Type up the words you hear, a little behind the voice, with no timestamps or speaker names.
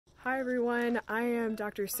Hi everyone, I am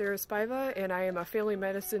Dr. Sara Spiva and I am a family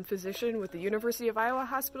medicine physician with the University of Iowa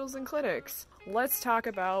Hospitals and Clinics. Let's talk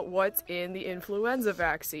about what's in the influenza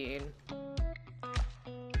vaccine.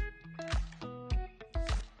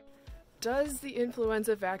 Does the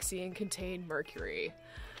influenza vaccine contain mercury?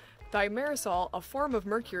 Thimerosal, a form of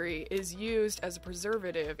mercury, is used as a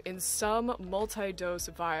preservative in some multi-dose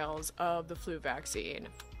vials of the flu vaccine.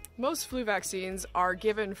 Most flu vaccines are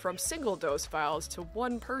given from single-dose vials to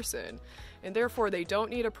one person, and therefore they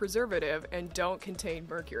don't need a preservative and don't contain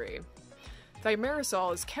mercury.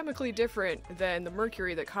 Thimerosal is chemically different than the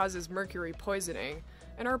mercury that causes mercury poisoning,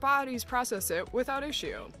 and our bodies process it without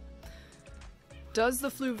issue. Does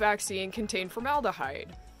the flu vaccine contain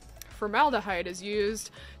formaldehyde? Formaldehyde is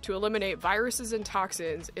used to eliminate viruses and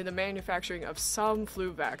toxins in the manufacturing of some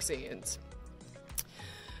flu vaccines.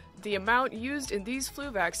 The amount used in these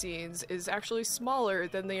flu vaccines is actually smaller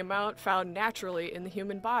than the amount found naturally in the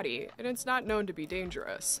human body, and it's not known to be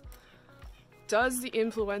dangerous. Does the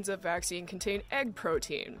influenza vaccine contain egg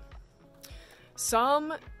protein?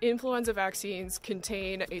 Some influenza vaccines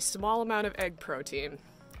contain a small amount of egg protein.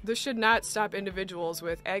 This should not stop individuals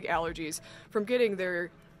with egg allergies from getting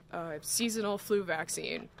their seasonal flu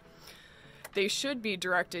vaccine. They should be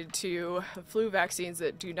directed to flu vaccines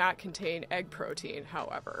that do not contain egg protein,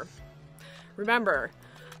 however. Remember,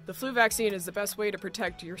 the flu vaccine is the best way to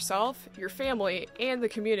protect yourself, your family, and the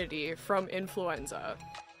community from influenza.